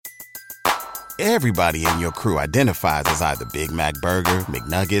Everybody in your crew identifies as either Big Mac Burger,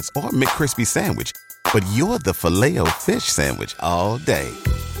 McNuggets, or McCrispy Sandwich. But you're the Filet-O-Fish Sandwich all day.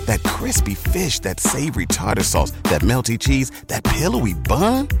 That crispy fish, that savory tartar sauce, that melty cheese, that pillowy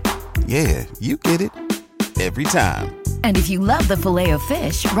bun. Yeah, you get it. Every time. And if you love the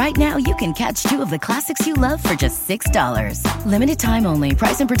Filet-O-Fish, right now you can catch two of the classics you love for just $6. Limited time only.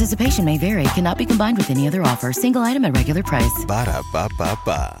 Price and participation may vary. Cannot be combined with any other offer. Single item at regular price.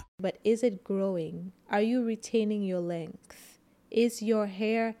 Ba-da-ba-ba-ba. But is it growing? Are you retaining your length? Is your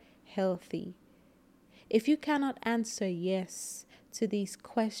hair healthy? If you cannot answer yes to these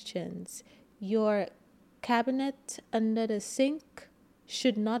questions, your cabinet under the sink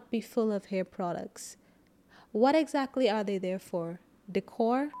should not be full of hair products. What exactly are they there for?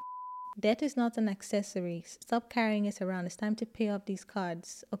 Decor? Debt is not an accessory. Stop carrying it around. It's time to pay off these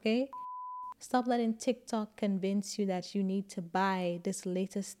cards, okay? Stop letting TikTok convince you that you need to buy this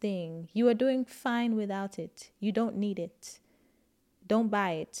latest thing. You are doing fine without it. You don't need it. Don't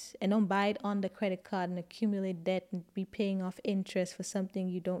buy it. And don't buy it on the credit card and accumulate debt and be paying off interest for something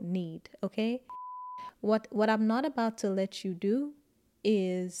you don't need, okay? What I'm not about to let you do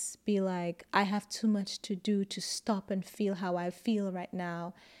is be like, I have too much to do to stop and feel how I feel right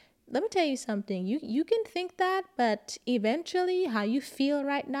now. Let me tell you something. You can think that, but eventually how you feel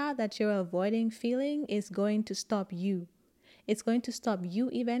right now that you're avoiding feeling is going to stop you. It's going to stop you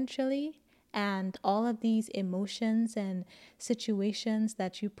eventually. And all of these emotions and situations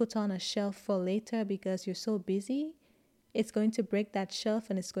that you put on a shelf for later because you're so busy, it's going to break that shelf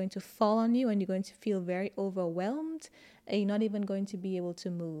and it's going to fall on you and you're going to feel very overwhelmed and you're not even going to be able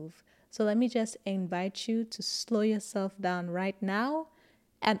to move. So let me just invite you to slow yourself down right now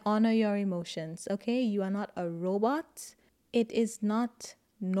and honor your emotions, okay? You are not a robot. It is not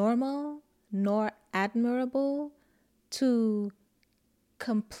normal nor admirable to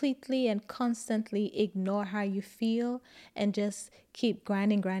completely and constantly ignore how you feel and just keep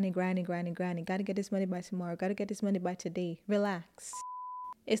grinding. Gotta get this money by tomorrow. Gotta get this money by today. Relax.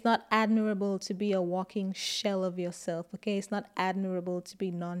 It's not admirable to be a walking shell of yourself, okay? It's not admirable to be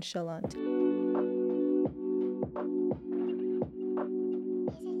nonchalant.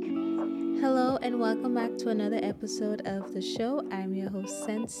 Hello and welcome back to another episode of the show. I'm your host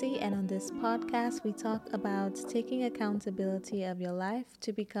Sensi, and on this podcast we talk about taking accountability of your life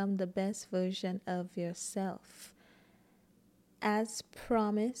to become the best version of yourself. As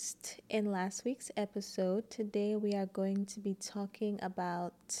promised in last week's episode, today we are going to be talking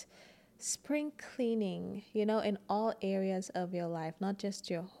about spring cleaning, in all areas of your life, not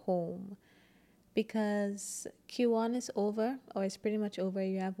just your home. Because Q1 is over, or it's pretty much over.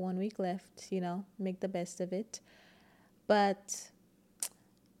 You have 1 week left, make the best of it. But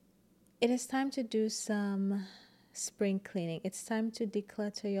it is time to do some spring cleaning. It's time to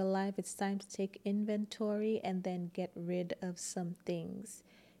declutter your life. It's time to take inventory and then get rid of some things.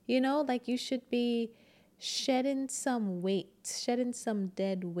 Like you should be shedding some weight, shedding some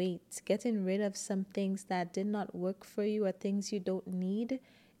dead weight, getting rid of some things that did not work for you or things you don't need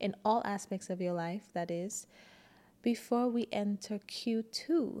in all aspects of your life, that is, before we enter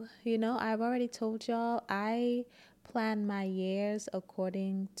Q2. I've already told y'all I plan my years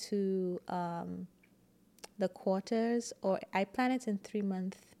according to the quarters, or I plan it in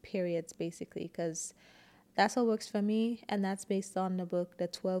 3-month periods basically, because that's what works for me, and that's based on the book The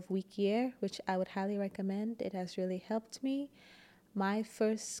 12-Week Year, which I would highly recommend. It has really helped me. My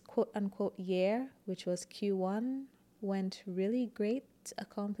first quote-unquote year, which was Q1, went really great,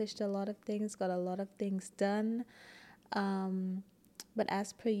 accomplished a lot of things, got a lot of things done. But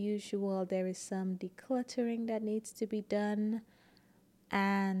as per usual, there is some decluttering that needs to be done.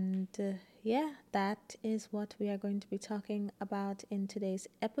 And that is what we are going to be talking about in today's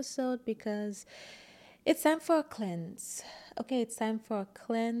episode, because it's time for a cleanse. Okay, it's time for a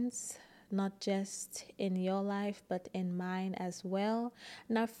cleanse, not just in your life, but in mine as well.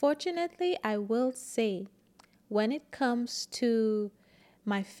 Now, fortunately, I will say, when it comes to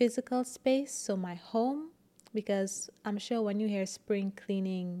my physical space, so my home, because I'm sure when you hear spring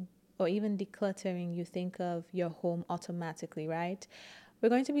cleaning or even decluttering, you think of your home automatically, right? We're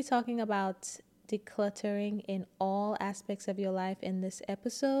going to be talking about decluttering in all aspects of your life in this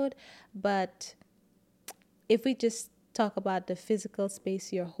episode, but if we just talk about the physical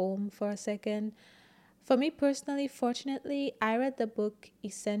space, your home, for a second. For me personally, fortunately, I read the book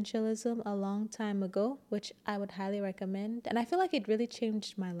Essentialism a long time ago, which I would highly recommend. And I feel like it really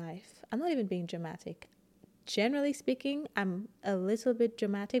changed my life. I'm not even being dramatic. Generally speaking, I'm a little bit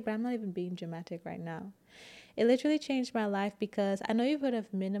dramatic, but I'm not even being dramatic right now. It literally changed my life because I know you've heard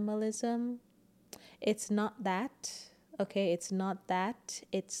of minimalism. It's not that, okay? It's not that.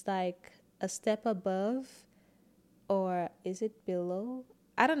 It's like a step above, or is it below?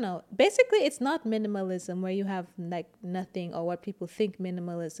 I don't know. Basically, it's not minimalism where you have like nothing, or what people think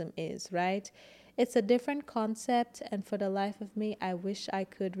minimalism is, right? It's a different concept, and for the life of me, I wish I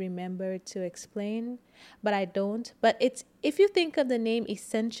could remember to explain, but I don't. But it's, if you think of the name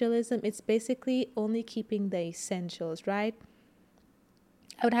essentialism, it's basically only keeping the essentials, right?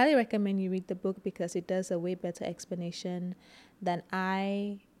 I would highly recommend you read the book because it does a way better explanation than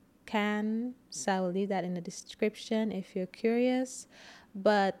I can. So I will leave that in the description if you're curious,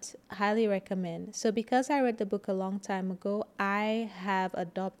 but highly recommend. So because I read the book a long time ago, I have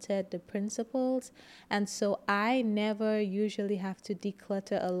adopted the principles, and so I never usually have to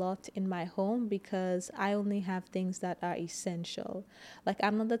declutter a lot in my home because I only have things that are essential. Like,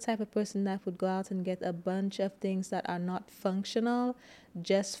 I'm not the type of person that would go out and get a bunch of things that are not functional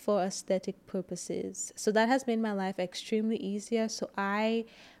just for aesthetic purposes. So that has made my life extremely easier. So I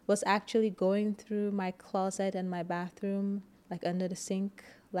was actually going through my closet and my bathroom, like under the sink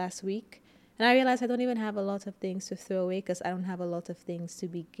last week, and I realized I don't even have a lot of things to throw away because I don't have a lot of things to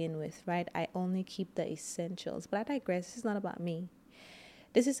begin with, right? I only keep the essentials. But I digress. This is not about me.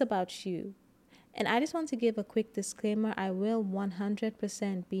 This is about you. And I just want to give a quick disclaimer. I will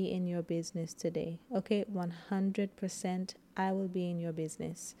 100% be in your business today. Okay, 100% I will be in your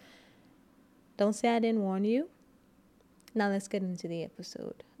business. Don't say I didn't warn you. Now let's get into the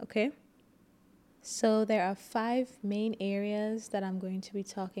episode, okay? So there are 5 main areas that I'm going to be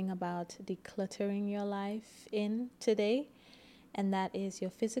talking about decluttering your life in today. And that is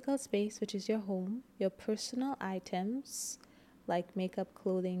your physical space, which is your home, your personal items, like makeup,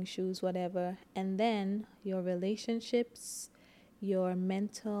 clothing, shoes, whatever, and then your relationships, your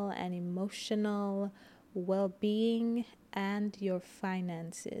mental and emotional well-being, and your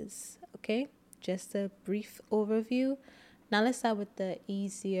finances. Okay, just a brief overview. Now let's start with the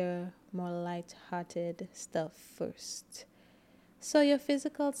easier, more light-hearted stuff first. So your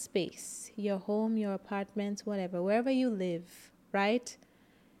physical space, your home, your apartment, whatever, wherever you live, right?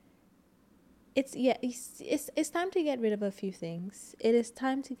 It's time to get rid of a few things. It is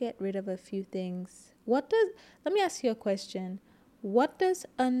time to get rid of a few things. Let me ask you a question. What does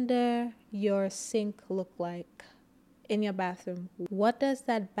under your sink look like in your bathroom? What does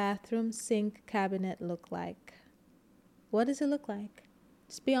that bathroom sink cabinet look like? What does it look like?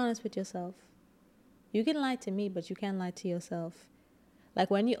 Just be honest with yourself. You can lie to me, but you can't lie to yourself.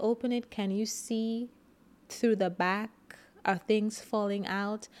 Like, when you open it, can you see through the back? Are things falling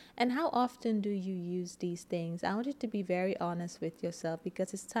out? And how often do you use these things? I want you to be very honest with yourself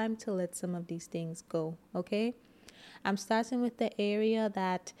because it's time to let some of these things go, okay? I'm starting with the area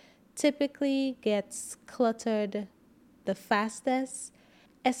that typically gets cluttered the fastest,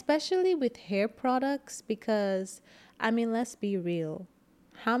 especially with hair products, because, I mean, let's be real.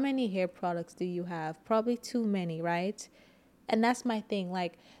 How many hair products do you have? Probably too many, right? And that's my thing.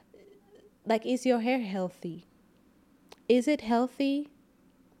 Like, is your hair healthy? Is it healthy?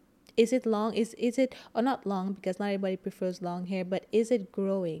 Is it long? Is it, or not long, because not everybody prefers long hair, but is it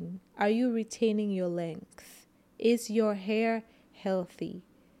growing? Are you retaining your length? Is your hair healthy?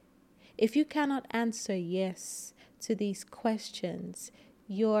 If you cannot answer yes to these questions,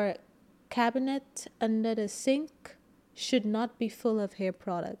 your cabinet under the sink should not be full of hair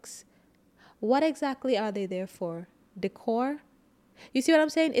products. What exactly are they there for? Decor? You see what I'm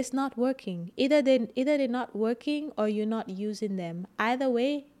saying? It's not working. Either they're not working or you're not using them. Either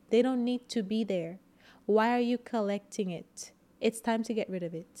way, they don't need to be there. Why are you collecting it? It's time to get rid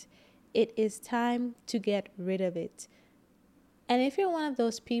of it. It is time to get rid of it. And if you're one of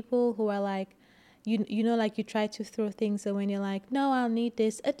those people who are like, you know, like you try to throw things away and you're like, no, I'll need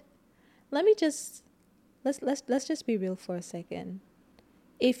this. Let's just be real for a second.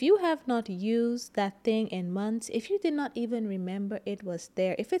 If you have not used that thing in months, if you did not even remember it was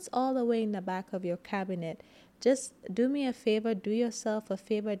there, if it's all the way in the back of your cabinet, just do me a favor, do yourself a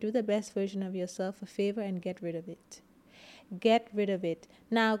favor, do the best version of yourself a favor and get rid of it. Get rid of it.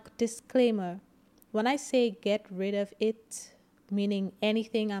 Now, disclaimer, when I say get rid of it, meaning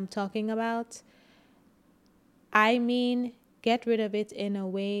anything I'm talking about, I mean get rid of it in a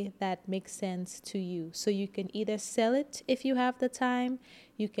way that makes sense to you. So you can either sell it if you have the time,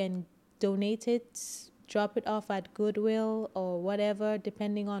 you can donate it, drop it off at Goodwill or whatever,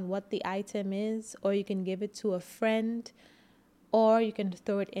 depending on what the item is, or you can give it to a friend, or you can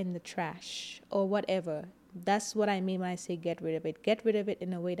throw it in the trash or whatever. That's what I mean when I say get rid of it. Get rid of it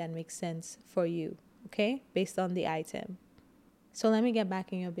in a way that makes sense for you, okay? Based on the item. So let me get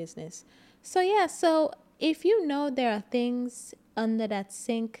back in your business. So if you know there are things under that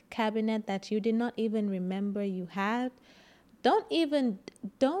sink cabinet that you did not even remember you had, don't even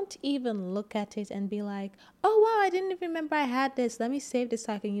don't even look at it and be like, oh wow, I didn't even remember I had this, let me save this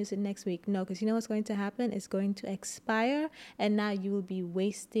so I can use it next week. No, because you know what's going to happen? It's going to expire, and now you will be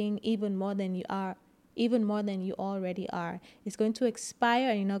wasting even more than you already are. It's going to expire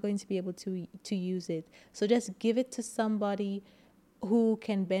and you're not going to be able to use it. So just give it to somebody who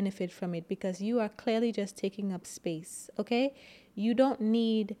can benefit from it, because you are clearly just taking up space. Okay, you don't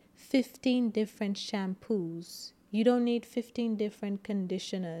need 15 different shampoos, you don't need 15 different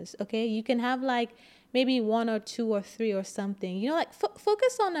conditioners. Okay, you can have like maybe one or two or three or something, you know, like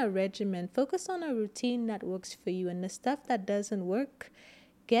focus on a regimen, focus on a routine that works for you, and the stuff that doesn't work,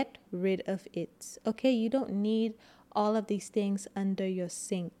 get rid of it. Okay, you don't need all of these things under your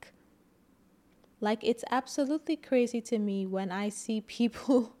sink. Like, it's absolutely crazy to me when I see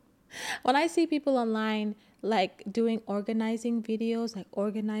people when I see people online like doing organizing videos, like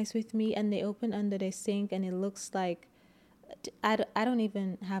organize with me, and they open under their sink and it looks like I don't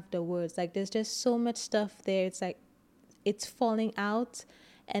even have the words. Like, there's just so much stuff there. It's like it's falling out,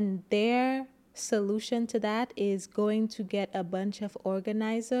 and their solution to that is going to get a bunch of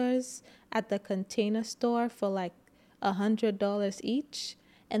organizers at the Container Store for like $100 each,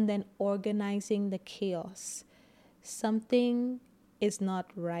 and then organizing the chaos. Something is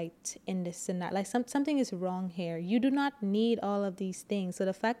not right in this scenario. Like, something is wrong here. You do not need all of these things. So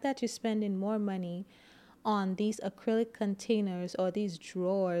the fact that you're spending more money on these acrylic containers or these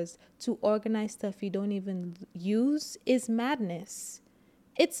drawers to organize stuff you don't even use is madness.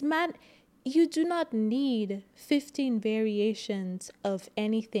 It's mad. You do not need 15 variations of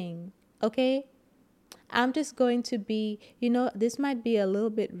anything. Okay, I'm just going to be, this might be a little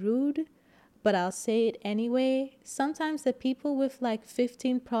bit rude, but I'll say it anyway. Sometimes the people with like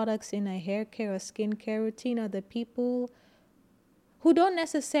 15 products in a hair care or skincare routine are the people who don't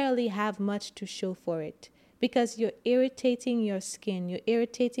necessarily have much to show for it, because you're irritating your skin, you're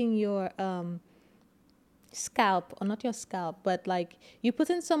irritating your scalp, or not your scalp, but like you put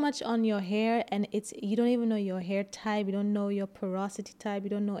in so much on your hair, and you don't even know your hair type, you don't know your porosity type,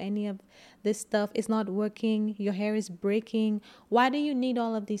 you don't know any of this stuff. It's not working, your hair is breaking. Why do you need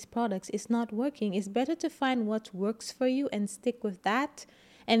all of these products? It's not working. It's better to find what works for you and stick with that.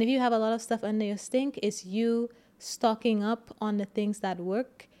 And if you have a lot of stuff under your sink, it's you stocking up on the things that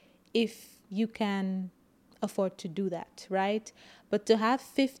work, if you can afford to do that, right? But to have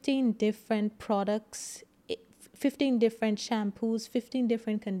 15 different products, 15 different shampoos, 15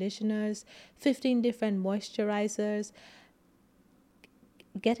 different conditioners, 15 different moisturizers,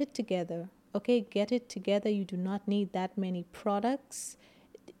 get it together. Okay, get it together. You do not need that many products.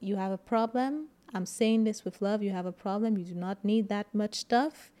 You have a problem. I'm saying this with love. You have a problem. You do not need that much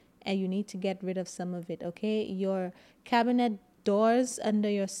stuff, and you need to get rid of some of it. Okay, your cabinet doors under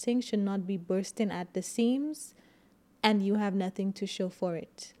your sink should not be bursting at the seams, and you have nothing to show for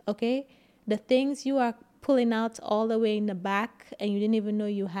it. Okay, the things you are pulling out all the way in the back and you didn't even know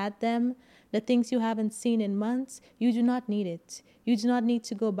you had them, the things you haven't seen in months, you do not need it. You do not need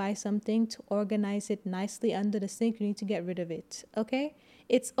to go buy something to organize it nicely under the sink. You need to get rid of it. Okay,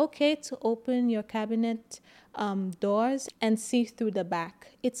 it's okay to open your cabinet doors and see through the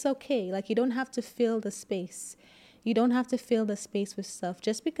back. It's okay. Like, you don't have to fill the space. You don't have to fill the space with stuff.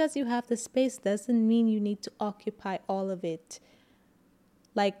 Just because you have the space doesn't mean you need to occupy all of it.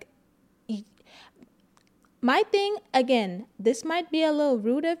 Like, my thing, again, this might be a little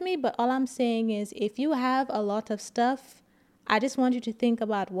rude of me, but all I'm saying is, if you have a lot of stuff, I just want you to think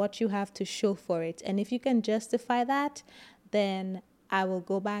about what you have to show for it. And if you can justify that, then I will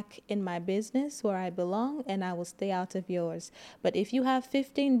go back in my business where I belong, and I will stay out of yours. But if you have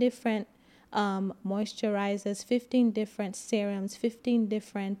 15 different moisturizers, 15 different serums, 15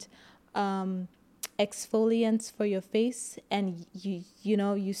 different exfoliants for your face, and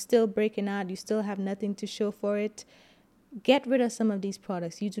you still breaking out, you still have nothing to show for it, get rid of some of these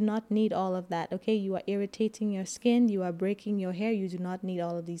products. You do not need all of that. Okay, you are irritating your skin, you are breaking your hair. You do not need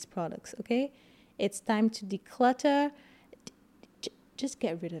all of these products. Okay, it's time to declutter. Just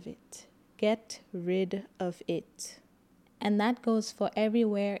get rid of it. Get rid of it. And that goes for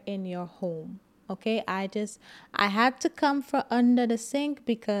everywhere in your home. Okay, I had to come from under the sink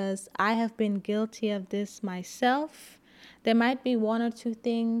because I have been guilty of this myself. There might be one or two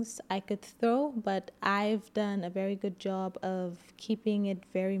things I could throw, but I've done a very good job of keeping it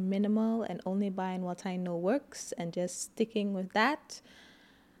very minimal and only buying what I know works and just sticking with that.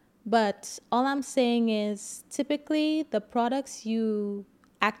 But all I'm saying is, typically the products you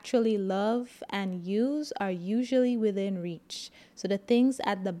actually love and use are usually within reach. So the things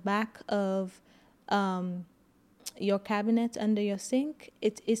at the back of your cabinet under your sink,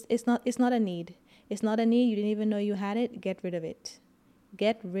 it's not a need. It's not a need. You didn't even know you had it. Get rid of it.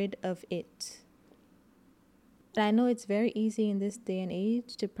 Get rid of it. And I know it's very easy in this day and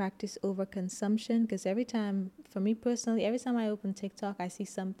age to practice overconsumption, because every time, for me personally, every time I open TikTok, I see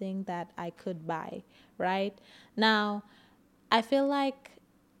something that I could buy, right? Now, I feel like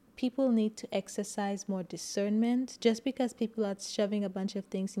people need to exercise more discernment. Just because people are shoving a bunch of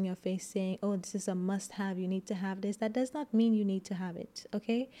things in your face saying, oh, this is a must have, you need to have this, that does not mean you need to have it,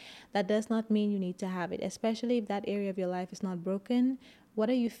 okay? That does not mean you need to have it, especially if that area of your life is not broken. What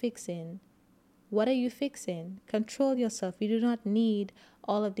are you fixing? What are you fixing? Control yourself. You do not need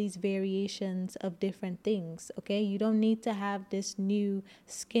all of these variations of different things, okay? You don't need to have this new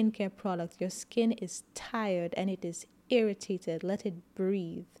skincare product. Your skin is tired and it is irritated. Let it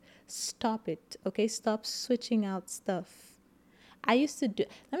breathe. Stop it, okay? Stop switching out stuff. I used to do,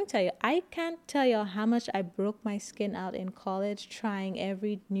 let me tell you, I can't tell you how much I broke my skin out in college trying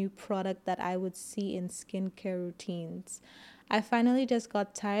every new product that I would see in skincare routines. I finally just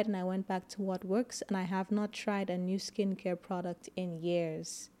got tired and I went back to what works, and I have not tried a new skincare product in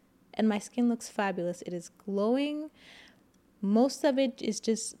years. And my skin looks fabulous. It is glowing. Most of it is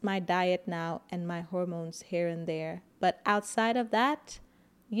just my diet now and my hormones here and there. But outside of that,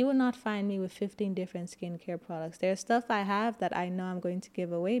 you will not find me with 15 different skincare products. There's stuff I have that I know I'm going to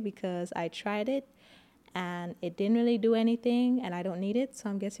give away because I tried it and it didn't really do anything and I don't need it, so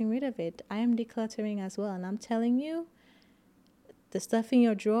I'm getting rid of it. I am decluttering as well, and I'm telling you, the stuff in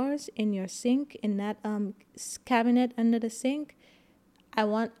your drawers, in your sink, in that cabinet under the sink,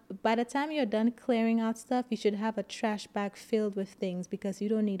 by the time you're done clearing out stuff, you should have a trash bag filled with things, because you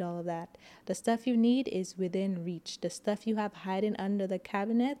don't need all of that. The stuff you need is within reach. The stuff you have hiding under the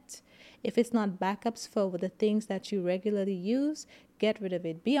cabinet, if it's not backups for the things that you regularly use, get rid of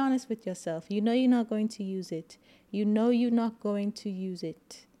it. Be honest with yourself. You know you're not going to use it. You know you're not going to use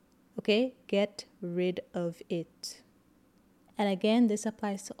it. Okay? Get rid of it. And again, this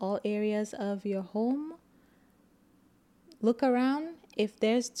applies to all areas of your home. Look around. If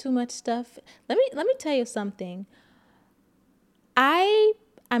there's too much stuff, let me tell you something.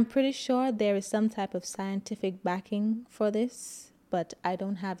 I'm pretty sure there is some type of scientific backing for this, but I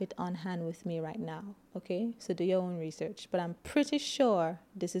don't have it on hand with me right now. Okay? So do your own research. But I'm pretty sure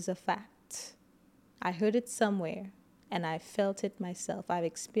this is a fact. I heard it somewhere and I felt it myself. I've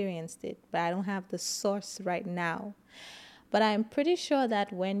experienced it, but I don't have the source right now. But I'm pretty sure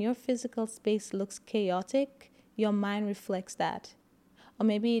that when your physical space looks chaotic, your mind reflects that. Or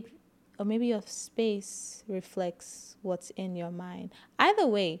maybe your space reflects what's in your mind. Either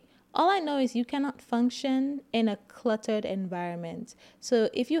way, all I know is you cannot function in a cluttered environment. So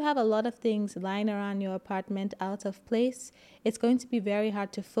if you have a lot of things lying around your apartment out of place, it's going to be very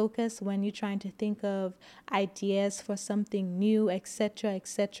hard to focus when you're trying to think of ideas for something new, etc.,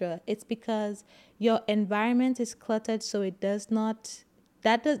 etc. It's because your environment is cluttered, so it does not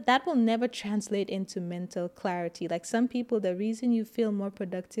that will never translate into mental clarity. Like some people, the reason you feel more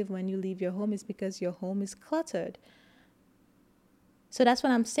productive when you leave your home is because your home is cluttered. So that's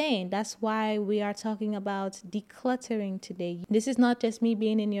what I'm saying. That's why we are talking about decluttering today. This is not just me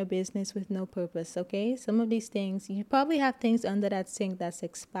being in your business with no purpose, okay? Some of these things, you probably have things under that sink that's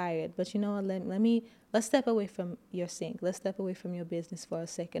expired. But you know what, let's step away from your sink. Let's step away from your business for a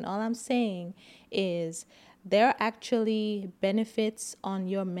second. All I'm saying is there are actually benefits on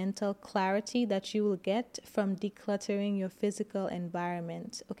your mental clarity that you will get from decluttering your physical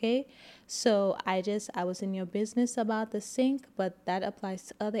environment, okay? So I was in your business about the sink, but that applies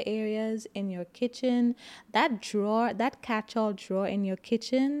to other areas in your kitchen. That drawer, that catch-all drawer in your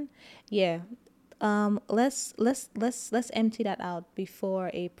kitchen, yeah. Let's empty that out before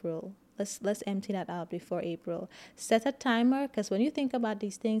April. Let's empty that out before April. Set a timer, because when you think about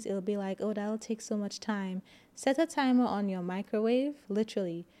these things, it'll be like, oh, that'll take so much time. Set a timer on your microwave,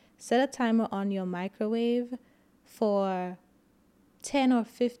 literally. Set a timer on your microwave for 10 or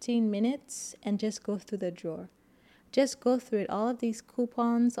 15 minutes and just go through the drawer. Just go through it. All of these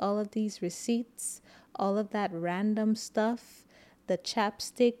coupons, all of these receipts, all of that random stuff, the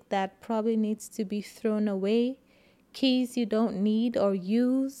chapstick that probably needs to be thrown away, keys you don't need or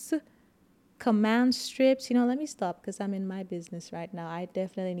use, command strips. Let me stop because I'm in my business right now. I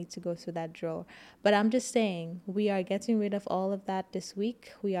definitely need to go through that drawer. But I'm just saying, we are getting rid of all of that this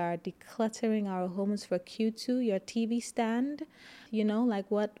week. We are decluttering our homes for Q2. Your TV stand, like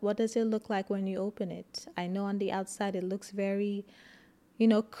what does it look like when you open it? I know on the outside it looks very,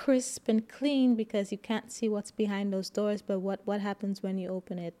 crisp and clean because you can't see what's behind those doors. But what happens when you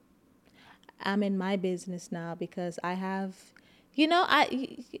open it? I'm in my business now because I have,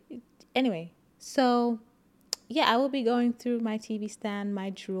 anyway, so yeah, I will be going through my TV stand,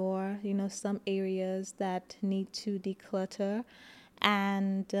 my drawer, some areas that need to declutter.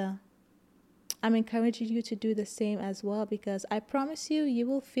 And I'm encouraging you to do the same as well, because I promise you, you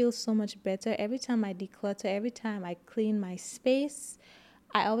will feel so much better every time I declutter, every time I clean my space.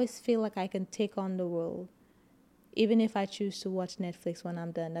 I always feel like I can take on the world, even if I choose to watch Netflix when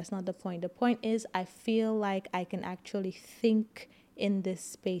I'm done. That's not the point. The point is, I feel like I can actually think in this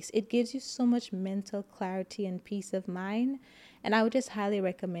space. It gives you so much mental clarity and peace of mind, and I would just highly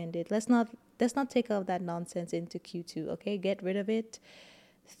recommend it. Let's not take all of that nonsense into Q2, okay? Get rid of it.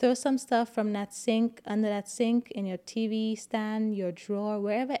 Throw some stuff from that sink, under that sink, in your TV stand, your drawer,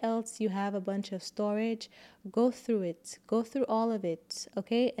 wherever else you have a bunch of storage. Go through it. Go through all of it,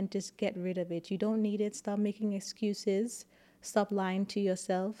 okay? And just get rid of it. You don't need it. Stop making excuses. Stop lying to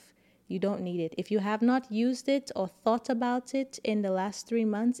yourself. You don't need it. If you have not used it or thought about it in the last 3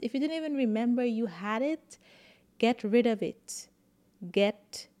 months, if you didn't even remember you had it, get rid of it.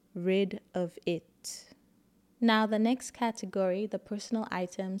 Get rid of it. Now, the next category, the personal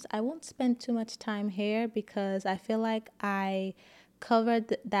items, I won't spend too much time here because I feel like I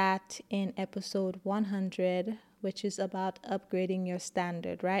covered that in episode 100, which is about upgrading your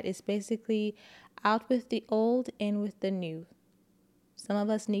standard, right? It's basically out with the old, in with the new. Some of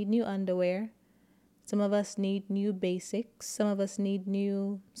us need new underwear. Some of us need new basics. Some of us need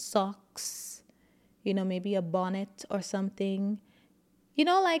new socks, maybe a bonnet or something.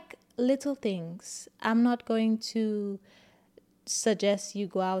 Like little things. I'm not going to suggest you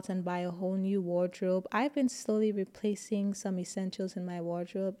go out and buy a whole new wardrobe. I've been slowly replacing some essentials in my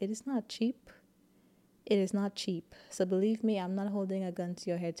wardrobe. It is not cheap. It is not cheap. So believe me, I'm not holding a gun to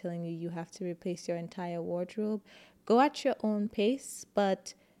your head telling you have to replace your entire wardrobe. Go at your own pace,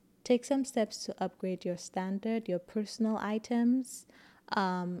 but take some steps to upgrade your standard, your personal items.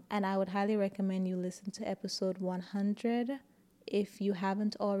 And I would highly recommend you listen to episode 100 if you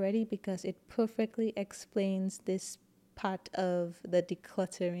haven't already, because it perfectly explains this part of the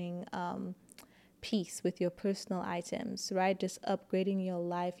decluttering piece with your personal items, right? Just upgrading your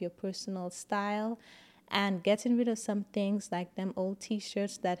life, your personal style, and getting rid of some things like them old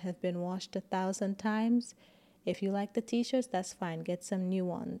t-shirts that have been washed 1,000 times. If you like the t-shirts, that's fine. Get some new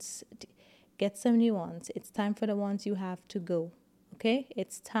ones. Get some new ones. It's time for the ones you have to go. Okay?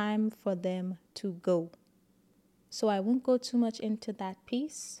 It's time for them to go. So I won't go too much into that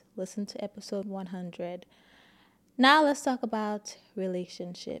piece. Listen to episode 100. Now let's talk about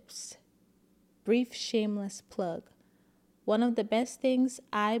relationships. Brief shameless plug. One of the best things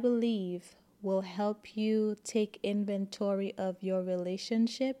I believe will help you take inventory of your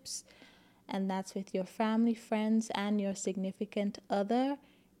relationships, and that's with your family, friends, and your significant other,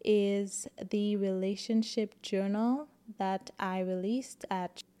 is the relationship journal that I released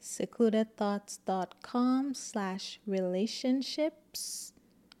at secludedthoughts.com/relationships.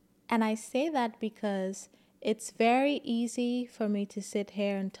 And I say that because it's very easy for me to sit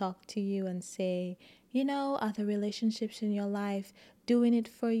here and talk to you and say, are the relationships in your life doing it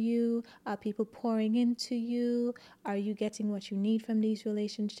for you? Are people pouring into you? Are you getting what you need from these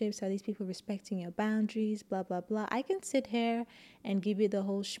relationships? Are these people respecting your boundaries? Blah, blah, blah. I can sit here and give you the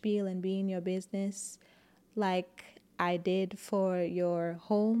whole spiel and be in your business like I did for your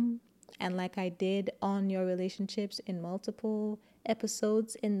home and like I did on your relationships in multiple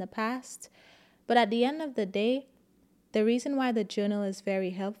episodes in the past. But at the end of the day, the reason why the journal is very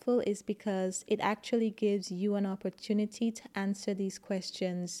helpful is because it actually gives you an opportunity to answer these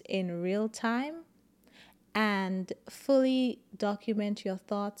questions in real time and fully document your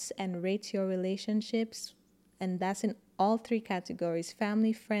thoughts and rate your relationships. And that's in all three categories: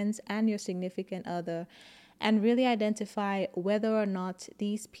 family, friends, and your significant other. And really identify whether or not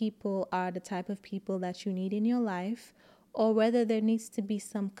these people are the type of people that you need in your life, or whether there needs to be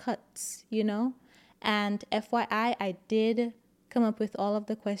some cuts, And FYI, I did come up with all of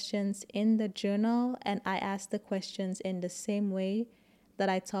the questions in the journal, and I asked the questions in the same way that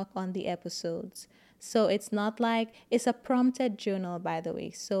I talk on the episodes. So it's not like, it's a prompted journal, by the way.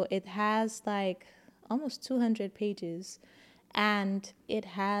 So it has like almost 200 pages. And it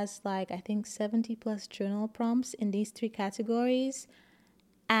has I think 70 plus journal prompts in these three categories.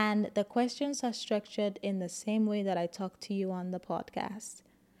 And the questions are structured in the same way that I talk to you on the podcast.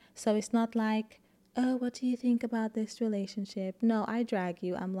 So it's not like, oh, what do you think about this relationship? No, I drag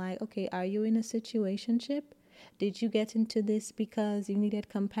you. I'm like, okay, are you in a situationship? Did you get into this because you needed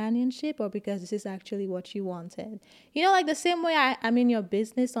companionship or because this is actually what you wanted? Like the same way I'm in your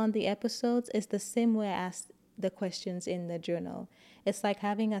business on the episodes, it's the same way I ask the questions in the journal. It's like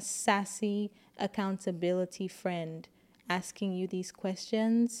having a sassy accountability friend asking you these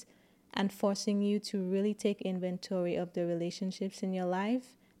questions and forcing you to really take inventory of the relationships in your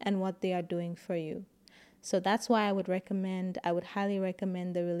life and what they are doing for you. So that's why I would highly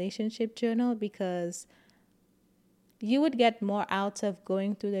recommend the relationship journal, because you would get more out of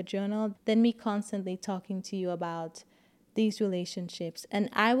going through the journal than me constantly talking to you about these relationships.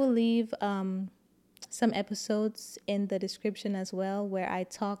 And I will leave some episodes in the description as well, where I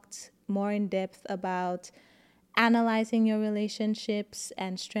talked more in depth about analyzing your relationships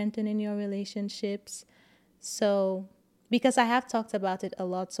and strengthening your relationships. So, because I have talked about it a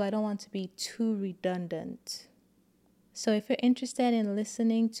lot, so I don't want to be too redundant. So if you're interested in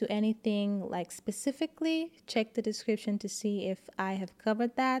listening to anything like specifically, check the description to see if I have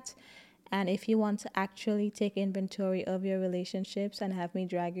covered that. And if you want to actually take inventory of your relationships and have me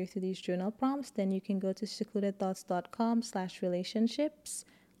drag you through these journal prompts, then you can go to secludedthoughts.com/relationships,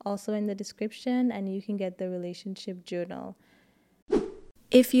 also in the description, and you can get the relationship journal.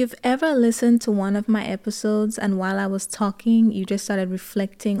 If you've ever listened to one of my episodes and while I was talking, you just started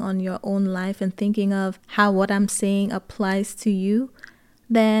reflecting on your own life and thinking of how what I'm saying applies to you,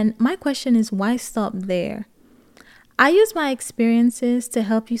 then my question is, why stop there? I use my experiences to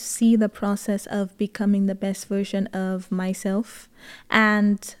help you see the process of becoming the best version of myself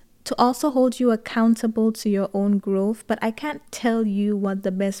and to also hold you accountable to your own growth, but I can't tell you what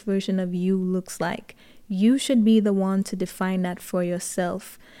the best version of you looks like. You should be the one to define that for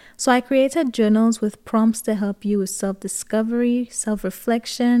yourself. So I created journals with prompts to help you with self-discovery,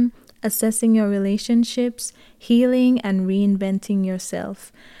 self-reflection, assessing your relationships, healing, and reinventing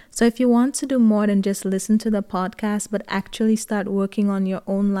yourself. So if you want to do more than just listen to the podcast, but actually start working on your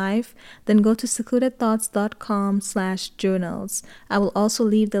own life, then go to secludedthoughts.com/journals. I will also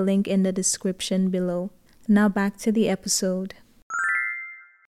leave the link in the description below. Now back to the episode.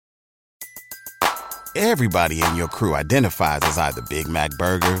 Everybody in your crew identifies as either Big Mac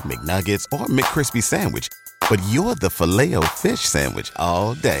Burger, McNuggets, or McCrispy Sandwich. But you're the Filet-O-Fish Sandwich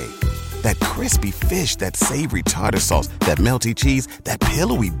all day. That crispy fish, that savory tartar sauce, that melty cheese, that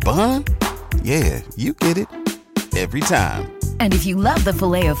pillowy bun. Yeah, you get it. Every time. And if you love the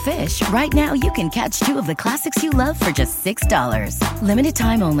Filet-O-Fish, right now you can catch two of the classics you love for just $6. Limited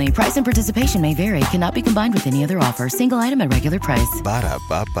time only. Price and participation may vary. Cannot be combined with any other offer. Single item at regular price.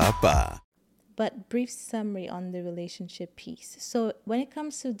 Ba-da-ba-ba-ba. But brief summary on the relationship piece. So when it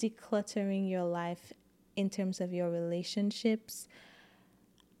comes to decluttering your life in terms of your relationships,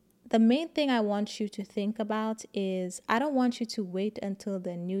 the main thing I want you to think about is I don't want you to wait until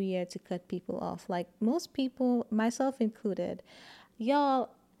the new year to cut people off. Like most people, myself included, y'all,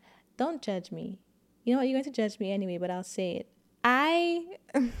 don't judge me. You know what? You're going to judge me anyway, but I'll say it. I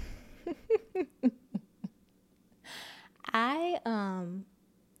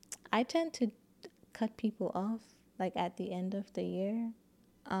tend to cut people off like at the end of the year,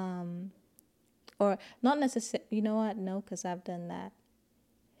 or not necessarily. You know what? No, because I've done that.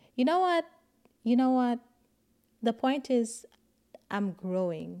 You know what? The point is, I'm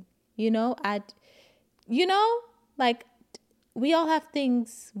growing. Like we all have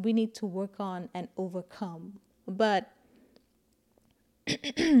things we need to work on and overcome. But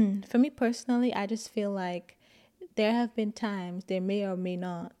for me personally, I just feel like there may or may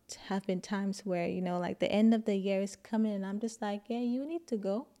not have been times where, like the end of the year is coming and I'm just like, yeah, you need to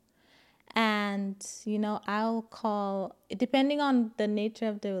go. And, I'll call, depending on the nature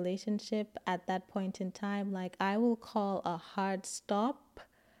of the relationship at that point in time, like I will call a hard stop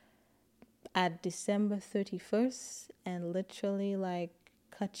at December 31st and literally like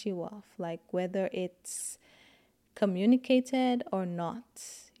cut you off, like whether it's communicated or not.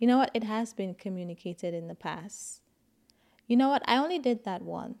 You know what? It has been communicated in the past. You know what? I only did that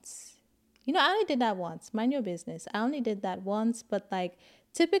once. Mind your business. I only did that once, but like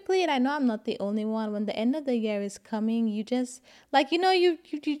typically, and I know I'm not the only one, when the end of the year is coming, you just like, you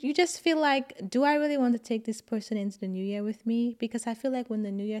just feel like, do I really want to take this person into the new year with me? Because I feel like when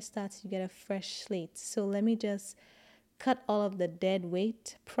the new year starts, you get a fresh slate. So let me just cut all of the dead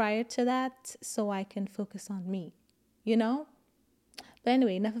weight prior to that so I can focus on me, But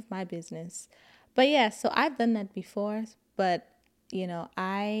anyway, enough of my business. But yeah, so I've done that before, but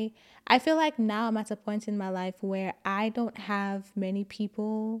I feel like now I'm at a point in my life where I don't have many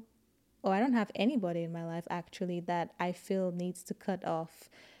people, or I don't have anybody in my life actually that I feel needs to cut off,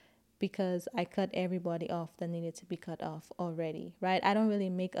 because I cut everybody off that needed to be cut off already, right? I don't really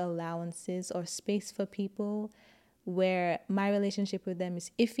make allowances or space for people where my relationship with them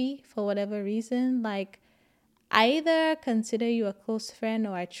is iffy for whatever reason. Like I either consider you a close friend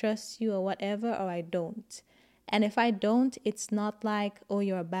or I trust you or whatever, or I don't. And if I don't, it's not like, oh,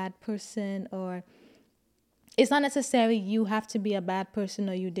 you're a bad person or it's not necessarily you have to be a bad person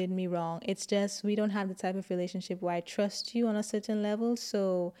or you did me wrong. It's just we don't have the type of relationship where I trust you on a certain level.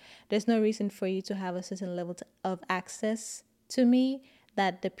 So there's no reason for you to have a certain level of access to me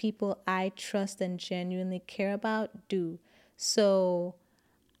that the people I trust and genuinely care about do. So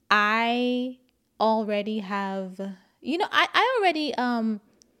I already have, I already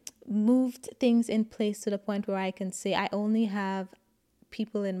moved things in place to the point where I can say I only have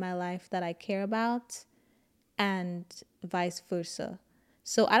people in my life that I care about and vice versa.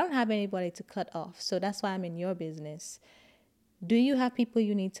 So I don't have anybody to cut off. So that's why I'm in your business. Do you have people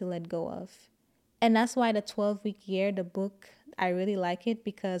you need to let go of? And that's why the 12-week year, the book, I really like it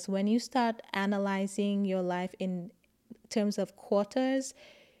because when you start analyzing your life in terms of quarters,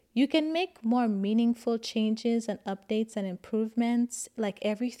 you can make more meaningful changes and updates and improvements like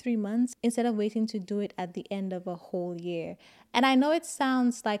every 3 months instead of waiting to do it at the end of a whole year. And I know it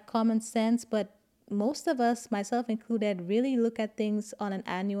sounds like common sense, but most of us, myself included, really look at things on an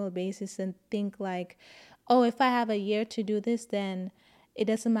annual basis and think like, oh, if I have a year to do this, then it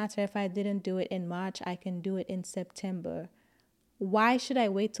doesn't matter if I didn't do it in March, I can do it in September. Why should I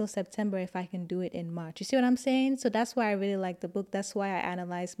wait till September if I can do it in March? You see what I'm saying? So that's why I really like the book. That's why I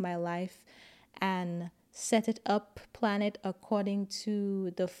analyzed my life and set it up, plan it according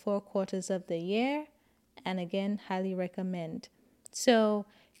to the 4 quarters of the year. And again, highly recommend. So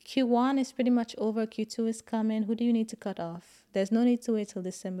Q1 is pretty much over. Q2 is coming. Who do you need to cut off? There's no need to wait till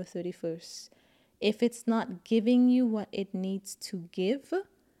December 31st. If it's not giving you what it needs to give,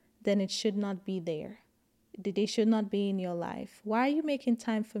 then it should not be there. They should not be in your life. Why are you making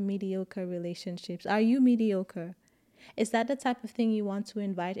time for mediocre relationships? Are you mediocre? Is that the type of thing you want to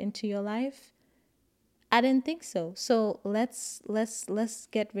invite into your life? I didn't think so. So let's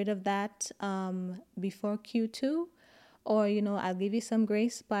get rid of that before Q2, or I'll give you some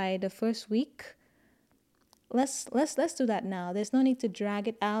grace by the first week. Let's do that now. There's no need to drag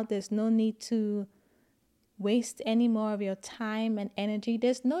it out. There's no need to waste any more of your time and energy.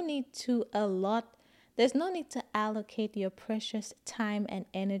 There's no need to allocate your precious time and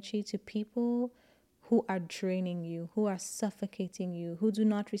energy to people who are draining you, who are suffocating you, who do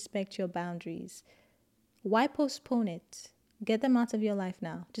not respect your boundaries. Why postpone it? Get them out of your life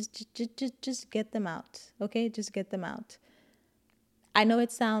now. Just get them out. Okay? Just get them out. I know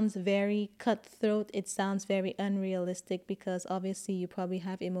it sounds very cutthroat. It sounds very unrealistic because obviously you probably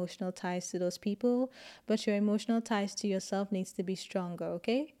have emotional ties to those people, but your emotional ties to yourself needs to be stronger,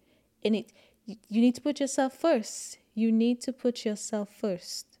 okay? And you need to put yourself first. You need to put yourself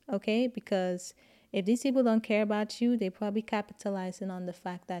first, okay? Because if these people don't care about you, they're probably capitalizing on the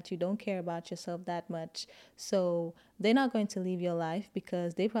fact that you don't care about yourself that much. So they're not going to leave your life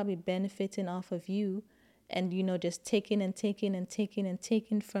because they're probably benefiting off of you and just taking and taking and taking and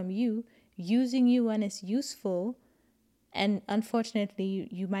taking from you, using you when it's useful. And unfortunately,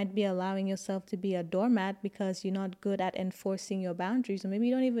 you might be allowing yourself to be a doormat because you're not good at enforcing your boundaries, or maybe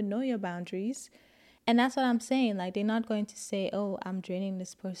you don't even know your boundaries. And that's what I'm saying. Like, they're not going to say, oh, I'm draining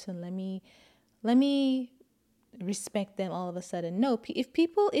this person, let me respect them all of a sudden. No,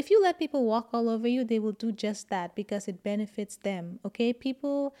 if you let people walk all over you, they will do just that because it benefits them. Okay,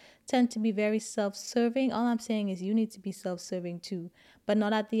 people tend to be very self-serving. All I'm saying is you need to be self-serving too, but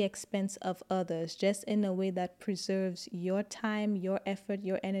not at the expense of others, just in a way that preserves your time, your effort,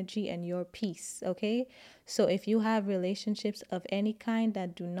 your energy, and your peace. Okay, so if you have relationships of any kind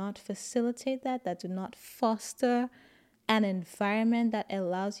that do not facilitate that do not foster an environment that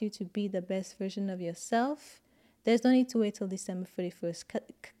allows you to be the best version of yourself, there's no need to wait till December 31st.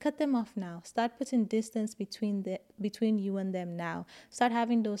 Cut them off now. Start putting distance between you and them now. Start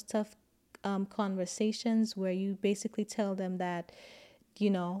having those tough conversations where you basically tell them that,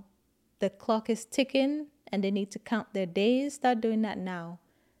 the clock is ticking and they need to count their days. Start doing that now.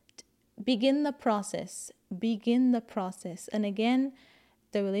 Begin the process. Begin the process. And again,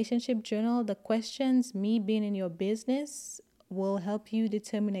 the relationship journal, the questions, me being in your business, will help you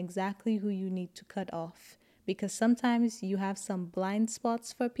determine exactly who you need to cut off. Because sometimes you have some blind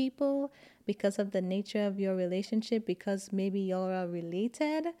spots for people because of the nature of your relationship, because maybe you're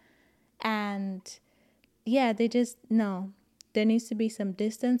related. And yeah, there needs to be some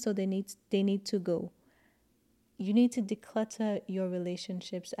distance, so they need to go. You need to declutter your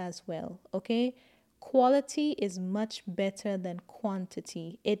relationships as well, okay? Quality is much better than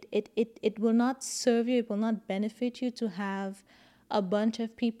quantity. It will not serve you, it will not benefit you to have a bunch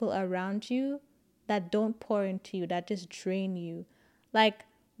of people around you that don't pour into you, that just drain you. Like,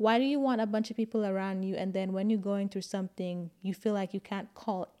 why do you want a bunch of people around you and then when you're going through something, you feel like you can't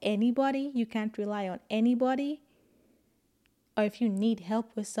call anybody, you can't rely on anybody? or if you need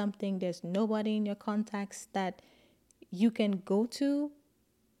help with something, there's nobody in your contacts that you can go to.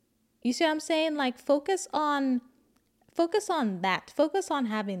 You see what I'm saying? Like focus on that. Focus on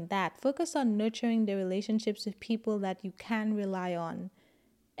having that. Focus on nurturing the relationships with people that you can rely on.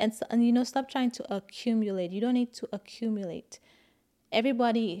 And stop trying to accumulate. You don't need to accumulate.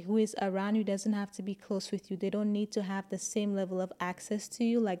 Everybody who is around you doesn't have to be close with you. They don't need to have the same level of access to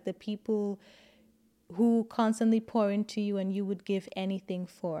you like the people who constantly pour into you and you would give anything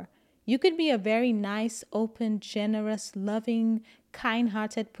for. You could be a very nice, open, generous, loving,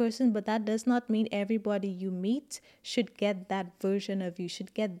 kind-hearted person, but that does not mean everybody you meet should get that version of you,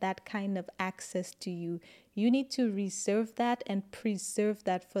 should get that kind of access to you. You need to reserve that and preserve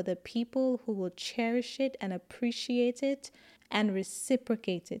that for the people who will cherish it and appreciate it and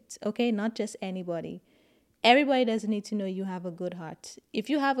reciprocate it, okay? Not just anybody. Everybody doesn't need to know you have a good heart. If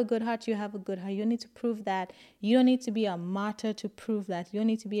you have a good heart, you have a good heart. You don't need to prove that. You don't need to be a martyr to prove that. You don't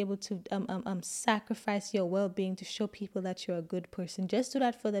need to be able to sacrifice your well-being to show people that you're a good person. Just do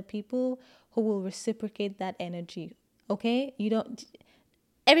that for the people who will reciprocate that energy. Okay? You don't.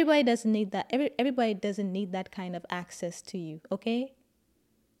 Everybody doesn't need that. Everybody doesn't need that kind of access to you. Okay?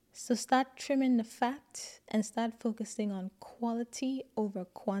 So start trimming the fat and start focusing on quality over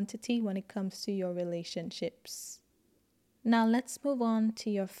quantity when it comes to your relationships. Now let's move on to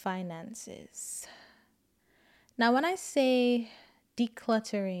your finances. Now when I say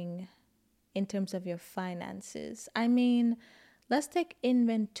decluttering in terms of your finances, I mean, let's take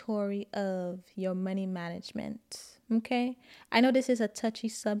inventory of your money management, okay? I know this is a touchy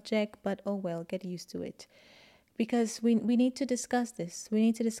subject, but oh well, get used to it. Because we need to discuss this. We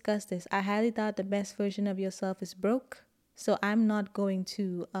need to discuss this. I highly doubt the best version of yourself is broke. So I'm not going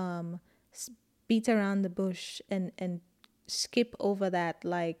to beat around the bush and skip over that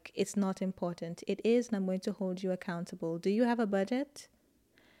like it's not important. It is, and I'm going to hold you accountable. Do you have a budget?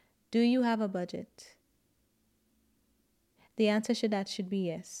 Do you have a budget? The answer to that should be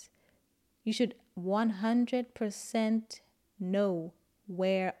yes. You should 100% know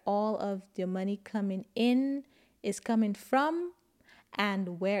where all of your money coming in is coming from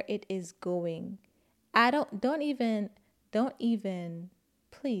and where it is going. Don't even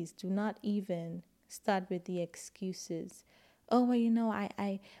please do not even start with the excuses. Oh well,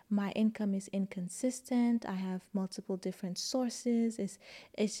 I my income is inconsistent. I have multiple different sources.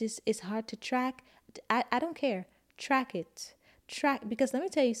 It's hard to track. I don't care. Track it. Because let me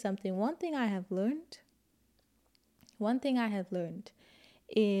tell you something. One thing I have learned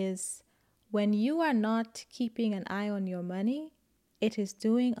is when you are not keeping an eye on your money, it is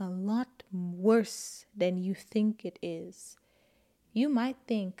doing a lot worse than you think it is. You might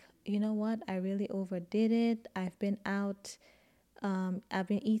think, you know what, I really overdid it. I've been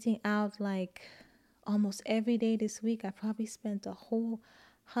eating out like almost every day this week. I probably spent a whole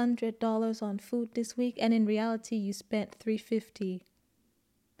 $100 on food this week. And in reality, you spent $350.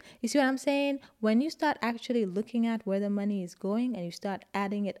 You see what I'm saying? When you start actually looking at where the money is going and you start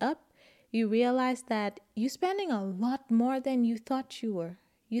adding it up, you realize that you're spending a lot more than you thought you were.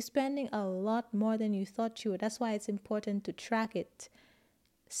 You're spending a lot more than you thought you were. That's why it's important to track it.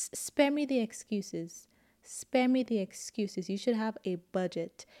 Spare me the excuses. Spare me the excuses. You should have a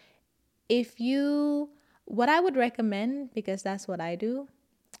budget. What I would recommend, because that's what I do,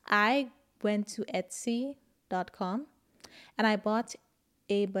 I went to Etsy.com and I bought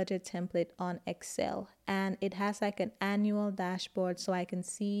a budget template on Excel, and it has like an annual dashboard so I can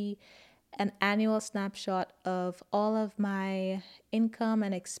see an annual snapshot of all of my income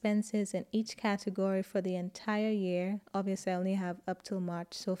and expenses in each category for the entire year. Obviously, I only have up till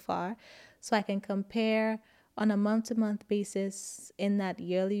March so far, so I can compare on a month-to-month basis in that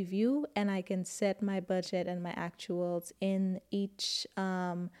yearly view, and I can set my budget and my actuals in each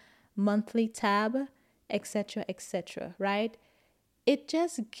monthly tab, etc., right? It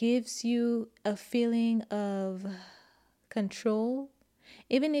just gives you a feeling of control.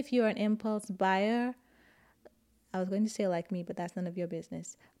 Even if you're an impulse buyer, I was going to say like me, but that's none of your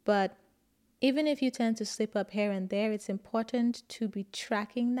business. But even if you tend to slip up here and there, it's important to be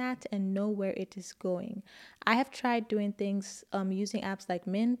tracking that and know where it is going. I have tried doing things using apps like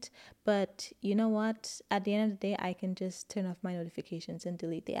Mint, but you know what? At the end of the day, I can just turn off my notifications and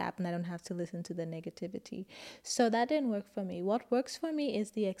delete the app, and I don't have to listen to the negativity. So that didn't work for me. What works for me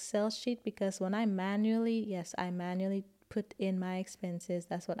is the Excel sheet, because when I manually put in my expenses,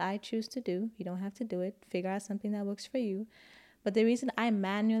 that's what I choose to do. You don't have to do it. Figure out something that works for you. But the reason I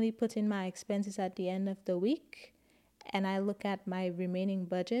manually put in my expenses at the end of the week and I look at my remaining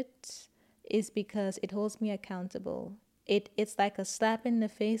budget is because it holds me accountable. it's like a slap in the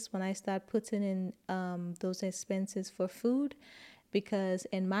face when I start putting in those expenses for food, because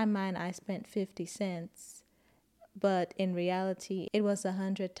in my mind I spent 50 cents, but in reality it was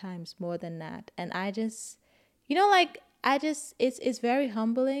 100 times more than that. And I just, like, I just, it's very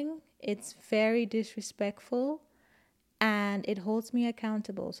humbling, it's very disrespectful, and it holds me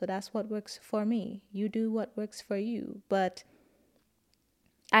accountable. So that's what works for me. You do what works for you. But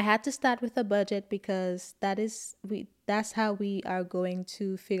I had to start with a budget because that's how we are going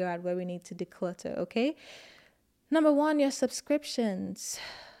to figure out where we need to declutter, okay? Number 1, your subscriptions.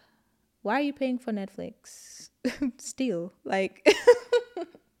 Why are you paying for Netflix? Still, like,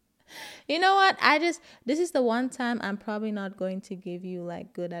 you know what? This is the one time I'm probably not going to give you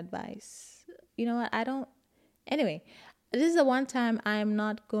like good advice. You know what? I don't, anyway, this is the one time I'm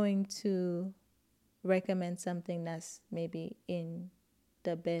not going to recommend something that's maybe in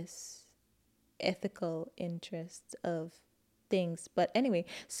the best ethical interests of things. But anyway,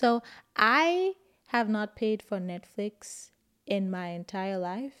 so I have not paid for Netflix in my entire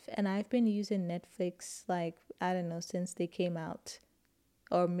life, and I've been using Netflix, like, I don't know, since they came out,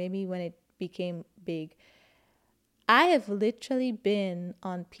 or maybe when it became big. I have literally been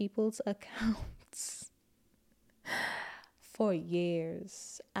on people's accounts for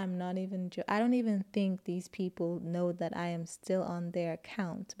years. I don't even think these people know that I am still on their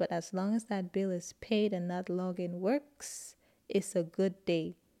account. But as long as that bill is paid and that login works, it's a good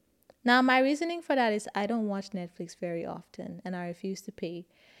day. Now, my reasoning for that is I don't watch Netflix very often and I refuse to pay.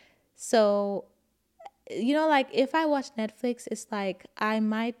 So, like, if I watch Netflix, it's like I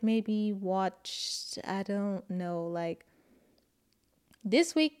might maybe watch, I don't know, like,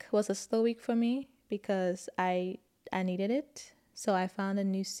 this week was a slow week for me because I needed it. So I found a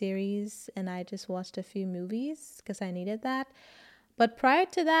new series and I just watched a few movies because I needed that. But prior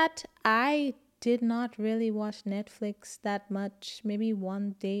to that, I did not really watch Netflix that much, maybe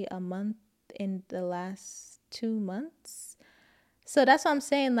one day a month in the last 2 months. So that's what I'm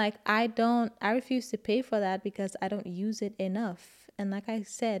saying. Like, I refuse to pay for that because I don't use it enough. And like I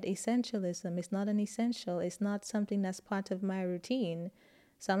said, essentialism is not an essential. It's not something that's part of my routine.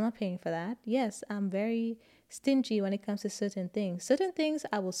 So I'm not paying for that. Yes, I'm very stingy when it comes to certain things. Certain things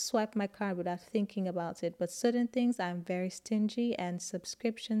I will swipe my card without thinking about it. But certain things I'm very stingy, and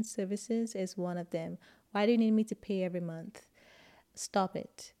subscription services is one of them. Why do you need me to pay every month? Stop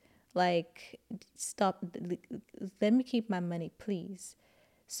it. Like, stop. Let me keep my money, please.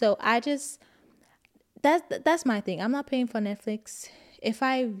 So that's my thing. I'm not paying for Netflix. If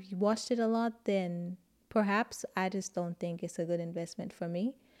I watched it a lot, then perhaps I just don't think it's a good investment for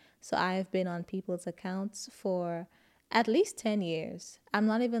me. So I've been on people's accounts for at least 10 years. I'm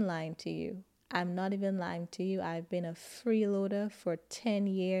not even lying to you. I'm not even lying to you. I've been a freeloader for 10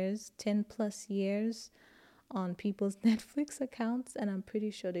 years, 10 plus years on people's Netflix accounts, and I'm pretty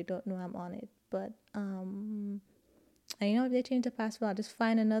sure they don't know I'm on it. But and if they change the password, I'll just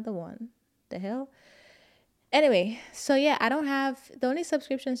find another one. The hell? Anyway, so yeah, I don't have, the only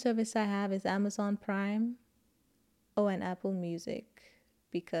subscription service I have is Amazon Prime, and Apple Music,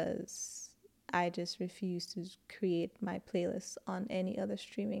 because I just refuse to create my playlists on any other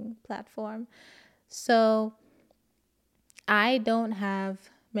streaming platform. So I don't have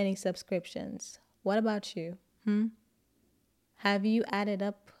many subscriptions. What about you? Have you added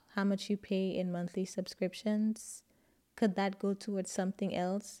up how much you pay in monthly subscriptions? Could that go towards something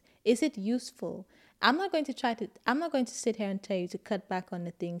else? Is it useful? I'm not going to sit here and tell you to cut back on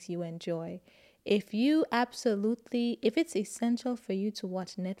the things you enjoy. If it's essential for you to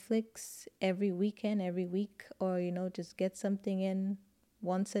watch Netflix every weekend, every week, or, just get something in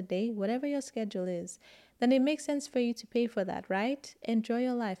once a day, whatever your schedule is, then it makes sense for you to pay for that, right? Enjoy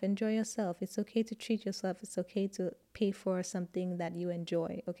your life, enjoy yourself. It's okay to treat yourself. It's okay to pay for something that you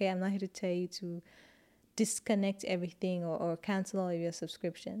enjoy, okay? I'm not here to tell you to disconnect everything or cancel all of your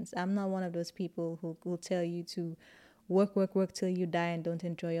subscriptions. I'm not one of those people who will tell you to work till you die and don't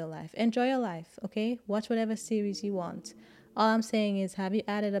enjoy your life. Enjoy your life, okay? Watch whatever series you want. All I'm saying is, have you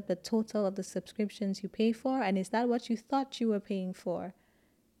added up the total of the subscriptions you pay for? And is that what you thought you were paying for?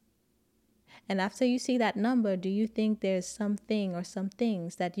 And after you see that number, do you think there's something or some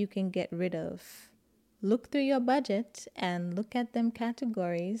things that you can get rid of? Look through your budget and look at them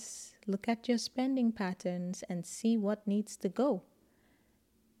categories, look at your spending patterns and see what needs to go.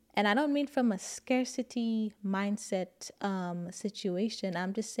 And I don't mean from a scarcity mindset situation.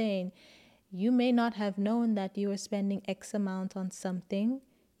 I'm just saying you may not have known that you were spending X amount on something.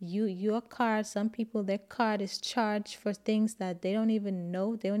 Your card, some people, their card is charged for things that they don't even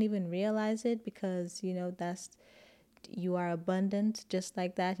know. They don't even realize it because, you are abundant just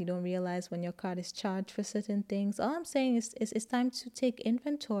like that. You don't realize when your card is charged for certain things. All I'm saying is it's time to take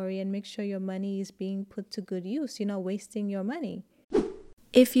inventory and make sure your money is being put to good use. You're not wasting your money.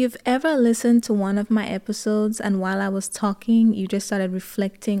 If you've ever listened to one of my episodes and while I was talking, you just started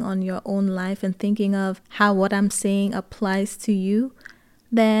reflecting on your own life and thinking of how what I'm saying applies to you,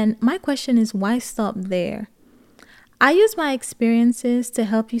 then my question is, why stop there? I use my experiences to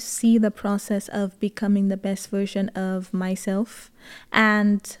help you see the process of becoming the best version of myself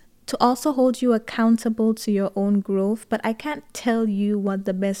and to also hold you accountable to your own growth. But I can't tell you what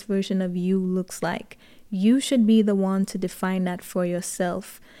the best version of you looks like. You should be the one to define that for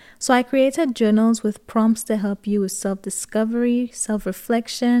yourself. So I created journals with prompts to help you with self-discovery,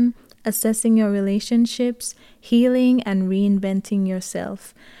 self-reflection, assessing your relationships, healing, and reinventing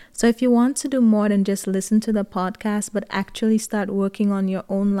yourself. So if you want to do more than just listen to the podcast, but actually start working on your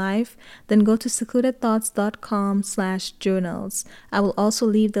own life, then go to secludedthoughts.com/journals. I will also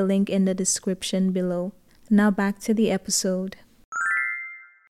leave the link in the description below. Now back to the episode.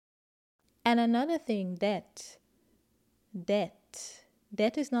 And another thing, debt. Debt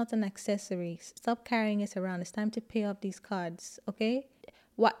is not an accessory. Stop carrying it around. It's time to pay off these cards, okay?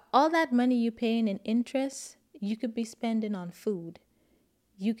 What all that money you paying in interest, you could be spending on food.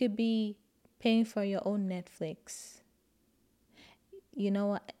 You could be paying for your own Netflix. You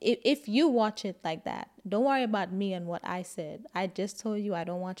know, if you watch it like that, don't worry about me and what I said. I just told you I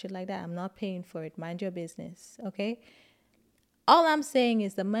don't watch it like that. I'm not paying for it. Mind your business, okay? All I'm saying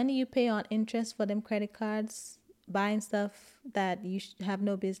is the money you pay on interest for them credit cards, buying stuff that you have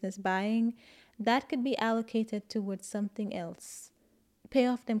no business buying, that could be allocated towards something else. Pay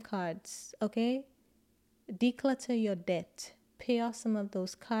off them cards, okay? Declutter your debt. Pay off some of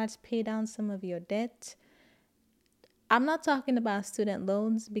those cards, pay down some of your debt. I'm not talking about student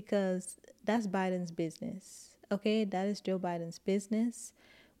loans because that's Biden's business, okay? That is Joe Biden's business.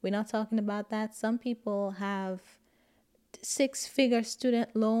 We're not talking about that. Some people have six-figure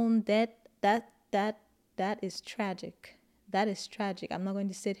student loan debt. That is tragic. That is tragic. I'm not going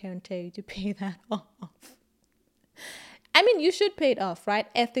to sit here and tell you to pay that off. I mean, you should pay it off, right?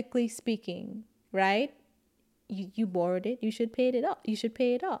 Ethically speaking, right? You borrowed it. You should pay it off. You should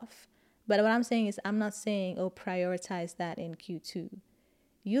pay it off. But what I'm saying is, I'm not saying, oh, prioritize that in Q2.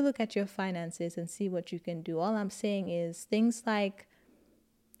 You look at your finances and see what you can do. All I'm saying is things like,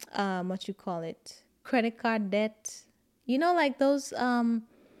 what you call it, credit card debt. You know, like those, the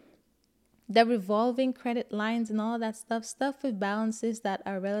revolving credit lines and all that stuff with balances that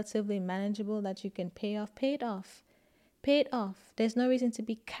are relatively manageable that you can pay off. Pay it off. Pay it off. There's no reason to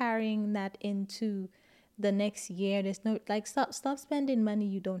be carrying that into the next year. There's no, like, stop spending money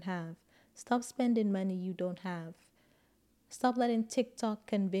you don't have. Stop spending money you don't have. Stop letting TikTok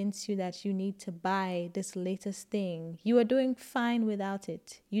convince you that you need to buy this latest thing. You are doing fine without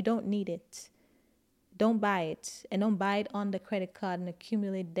it. You don't need it. Don't buy it. And don't buy it on the credit card and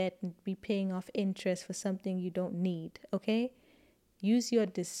accumulate debt and be paying off interest for something you don't need, okay? Use your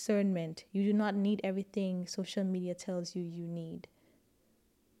discernment. You do not need everything social media tells you you need.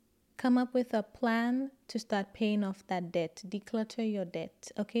 Come up with a plan to start paying off that debt. Declutter your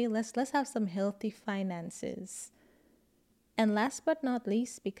debt. Okay, let's have some healthy finances. And last but not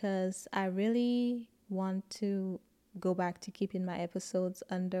least, because I really want to go back to keeping my episodes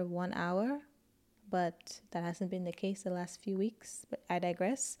under 1 hour, but that hasn't been the case the last few weeks, but I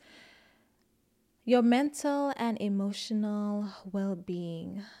digress. Your mental and emotional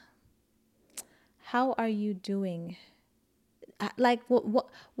well-being. How are you doing? Like what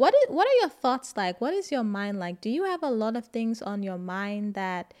are your thoughts like? What is your mind like? Do you have a lot of things on your mind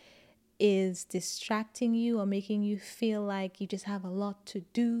that is distracting you or making you feel like you just have a lot to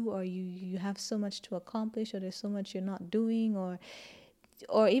do, or you have so much to accomplish, or there's so much you're not doing, or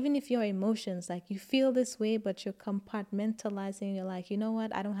even if your emotions, like you feel this way but you're compartmentalizing, you're like, you know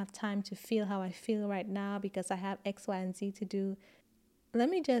what, I don't have time to feel how I feel right now because I have X, Y, and Z to do. Let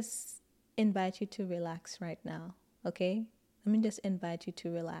me just invite you to relax right now, okay? Let me just invite you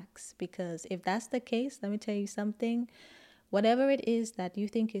to relax, because if that's the case, let me tell you something. Whatever it is that you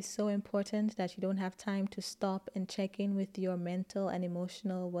think is so important that you don't have time to stop and check in with your mental and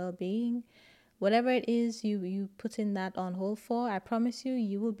emotional well-being, whatever it is you putting that on hold for, I promise you,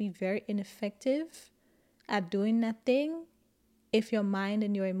 you will be very ineffective at doing that thing if your mind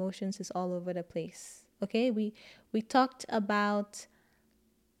and your emotions is all over the place. Okay, we talked about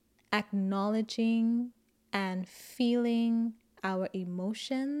acknowledging and feeling our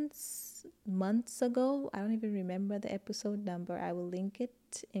emotions months ago. I don't even remember the episode number. I will link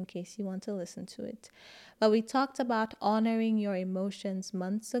it in case you want to listen to it. But we talked about honoring your emotions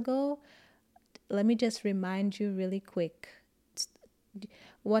months ago. let me just remind you really quick.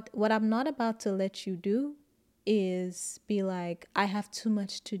 What I'm not about to let you do is be like, I have too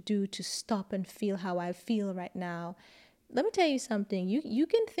much to do to stop and feel how I feel right now. Let me tell you something. You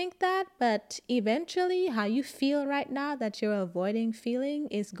can think that, but eventually how you feel right now that you're avoiding feeling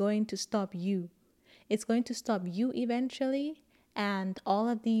is going to stop you. It's going to stop you eventually. And all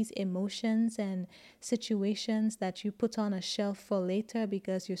of these emotions and situations that you put on a shelf for later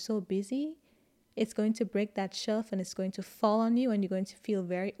because you're so busy, it's going to break that shelf and it's going to fall on you and you're going to feel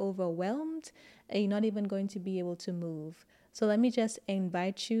very overwhelmed and you're not even going to be able to move. So let me just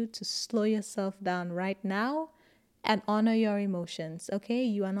invite you to slow yourself down right now and honor your emotions, okay?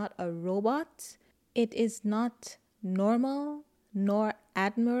 You are not a robot. It is not normal nor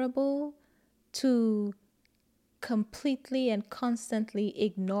admirable to completely and constantly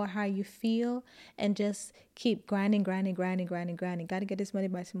ignore how you feel and just keep grinding. Gotta get this money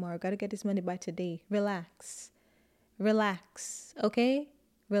by tomorrow. Gotta get this money by today. Relax. Relax. Okay?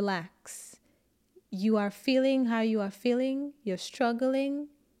 Relax. You are feeling how you are feeling. You're struggling.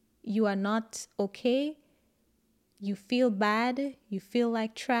 You are not okay. You feel bad. You feel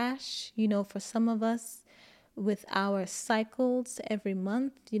like trash. For some of us, with our cycles every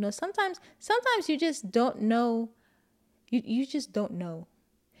month, sometimes you just don't know. You just don't know.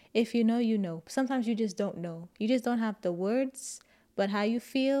 If you know, you know. Sometimes you just don't know. You just don't have the words, but how you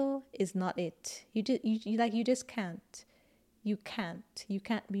feel is not it. You just can't. You can't. You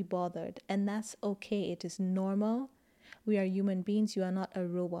can't be bothered, and that's okay. It is normal. We are human beings. You are not a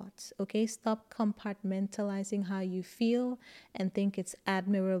robot. Okay? Stop compartmentalizing how you feel and think it's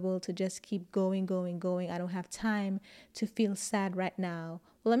admirable to just keep going. I don't have time to feel sad right now.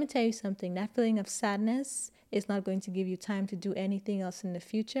 Well, let me tell you something. That feeling of sadness is not going to give you time to do anything else in the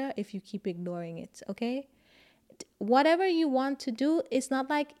future if you keep ignoring it. Okay? Whatever you want to do, it's not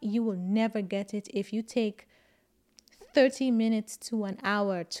like you will never get it if you take 30 minutes to an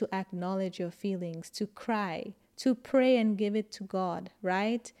hour to acknowledge your feelings, to cry, to pray and give it to God,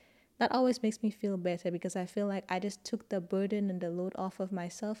 right? That always makes me feel better because I feel like I just took the burden and the load off of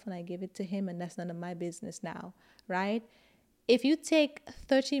myself and I give it to Him, and that's none of my business now, right? If you take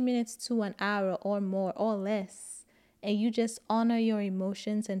 30 minutes to an hour or more or less and you just honor your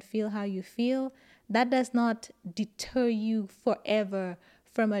emotions and feel how you feel, that does not deter you forever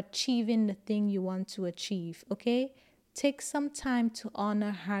from achieving the thing you want to achieve, okay? Take some time to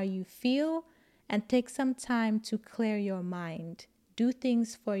honor how you feel and take some time to clear your mind. Do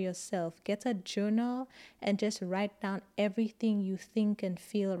things for yourself. Get a journal and just write down everything you think and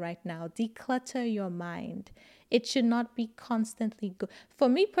feel right now. Declutter your mind. It should not be constantly For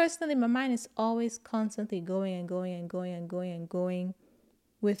me personally, my mind is always constantly going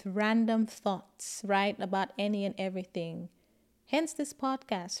with random thoughts, right? About any and everything. Hence this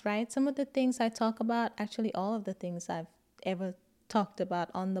podcast, right? Some of the things I talk about, actually all of the things I've ever talked about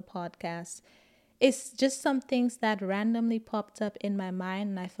on the podcast, it's just some things that randomly popped up in my mind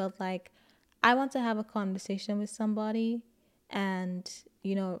and I felt like I want to have a conversation with somebody, and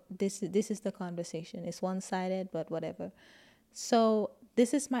this is the conversation. It's one-sided, but whatever. So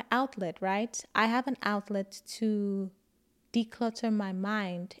this is my outlet, right? I have an outlet to declutter my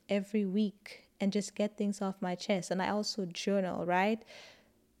mind every week and just get things off my chest. And I also journal, right?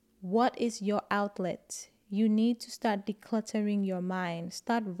 What is your outlet? You need to start decluttering your mind.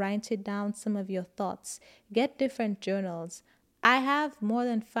 Start writing down some of your thoughts. Get different journals. I have more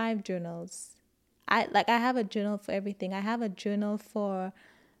than 5 journals. I have a journal for everything. I have a journal for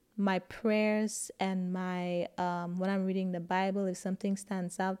my prayers and my when I'm reading the Bible, if something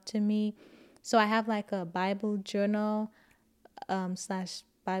stands out to me. So I have like a Bible journal slash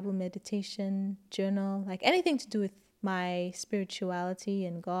Bible meditation journal, like anything to do with my spirituality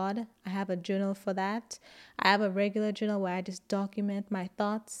and God. I have a journal for that. I have a regular journal where I just document my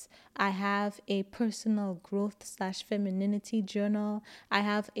thoughts. I have a personal growth slash femininity journal. I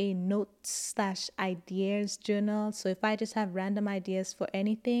have a notes slash ideas journal. So if I just have random ideas for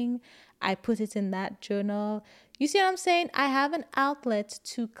anything, I put it in that journal. You see what I'm saying? I have an outlet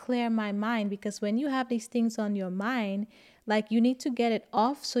to clear my mind, because when you have these things on your mind, like, you need to get it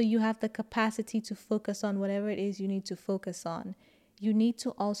off so you have the capacity to focus on whatever it is you need to focus on. You need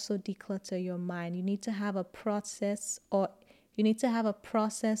to also declutter your mind. You need to have a process, or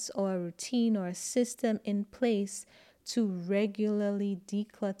a routine or a system in place to regularly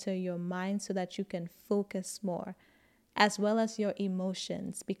declutter your mind so that you can focus more, as well as your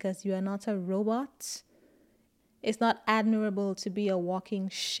emotions, because you are not a robot. It's not admirable to be a walking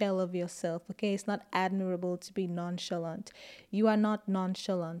shell of yourself, okay? It's not admirable to be nonchalant. You are not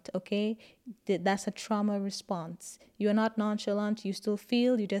nonchalant, okay? That's a trauma response. You are not nonchalant. You still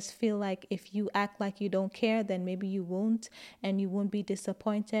feel. You just feel like if you act like you don't care, then maybe you won't, and you won't be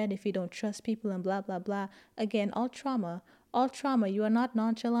disappointed if you don't trust people and blah, blah, blah. Again, all trauma. All trauma. You are not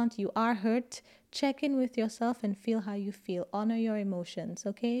nonchalant. You are hurt. Check in with yourself and feel how you feel. Honor your emotions,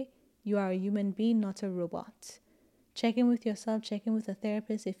 okay? You are a human being, not a robot. Check in with yourself, check in with a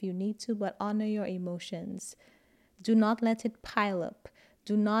therapist if you need to, but honor your emotions. Do not let it pile up.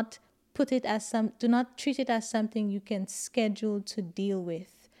 Do not treat it as something you can schedule to deal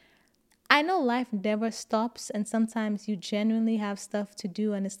with. I know life never stops, and sometimes you genuinely have stuff to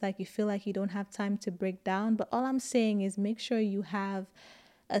do and it's like you feel like you don't have time to break down. But all I'm saying is make sure you have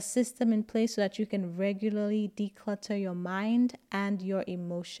a system in place so that you can regularly declutter your mind and your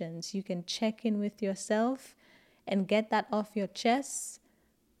emotions. You can check in with yourself and get that off your chest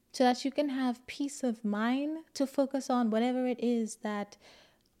so that you can have peace of mind to focus on whatever it is that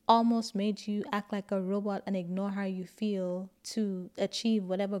almost made you act like a robot and ignore how you feel to achieve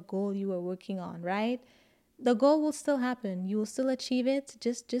whatever goal you were working on, right? The goal will still happen. You will still achieve it.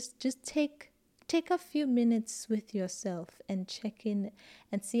 Just take a few minutes with yourself and check in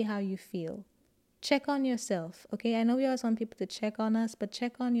and see how you feel. Check on yourself, okay? I know we always want people to check on us, but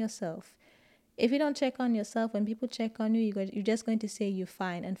check on yourself. If you don't check on yourself, when people check on you, you're just going to say you're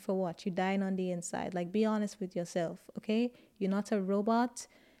fine. And for what? You're dying on the inside. Like, be honest with yourself, okay? You're not a robot.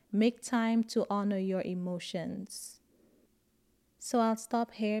 Make time to honor your emotions. So I'll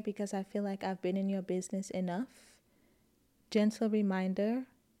stop here because I feel like I've been in your business enough. Gentle reminder,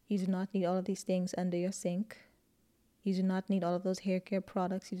 you do not need all of these things under your sink. You do not need all of those hair care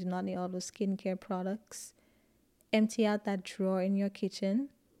products. You do not need all of those skincare products. Empty out that drawer in your kitchen.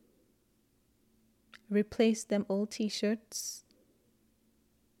 Replace them old t-shirts.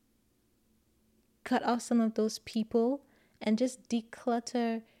 Cut off some of those people and just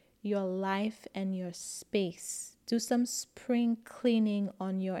declutter your life and your space. Do some spring cleaning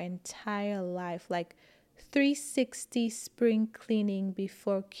on your entire life, like 360 spring cleaning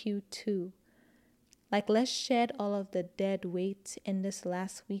before Q2. Like, let's shed all of the dead weight in this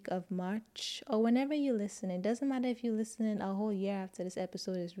last week of March, or whenever you listen. It doesn't matter if you listen in a whole year after this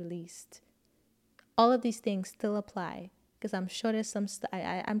episode is released. All of these things still apply because I'm sure there's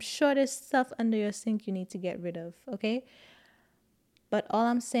I'm sure there's stuff under your sink you need to get rid of, okay? But all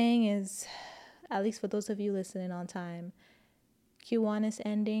I'm saying is, at least for those of you listening on time, Q1 is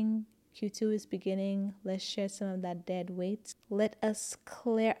ending, Q2 is beginning. Let's share some of that dead weight. Let us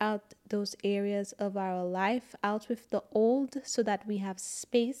clear out those areas of our life, out with the old, so that we have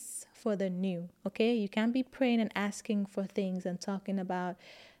space for the new, okay? You can't be praying and asking for things and talking about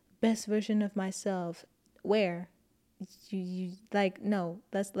best version of myself. Where? You like, no.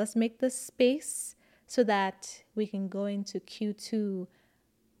 Let's make the space so that we can go into Q2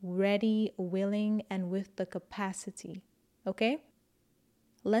 ready, willing, and with the capacity, okay?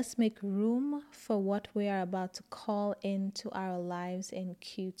 Let's make room for what we are about to call into our lives in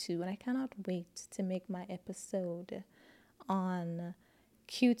Q2. And I cannot wait to make my episode on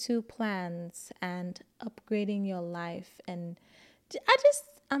Q2 plans and upgrading your life. And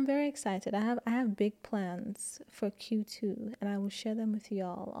I'm very excited. I have big plans for Q2, and I will share them with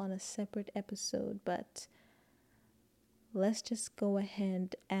y'all on a separate episode. But let's just go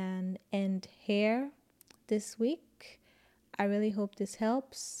ahead and end here this week. I really hope this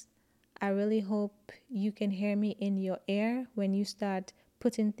helps. I really hope you can hear me in your ear when you start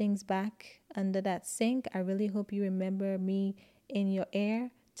putting things back under that sink. I really hope you remember me in your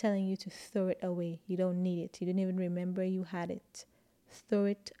ear telling you to throw it away. You don't need it. You didn't even remember you had it. Throw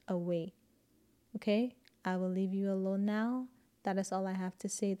it away. Okay? I will leave you alone now. That is all I have to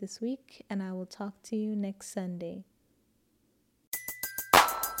say this week, and I will talk to you next Sunday.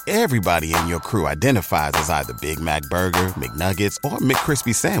 Everybody in your crew identifies as either Big Mac Burger, McNuggets, or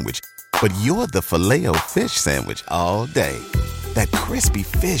McCrispy Sandwich. But you're the Filet-O-Fish Sandwich all day. That crispy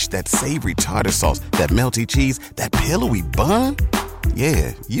fish, that savory tartar sauce, that melty cheese, that pillowy bun.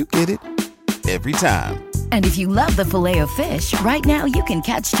 Yeah, you get it. Every time. And if you love the Filet-O-Fish, right now you can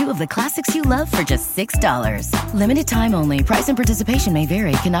catch two of the classics you love for just $6. Limited time only. Price and participation may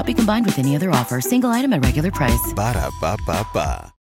vary. Cannot be combined with any other offer. Single item at regular price. Ba-da-ba-ba-ba.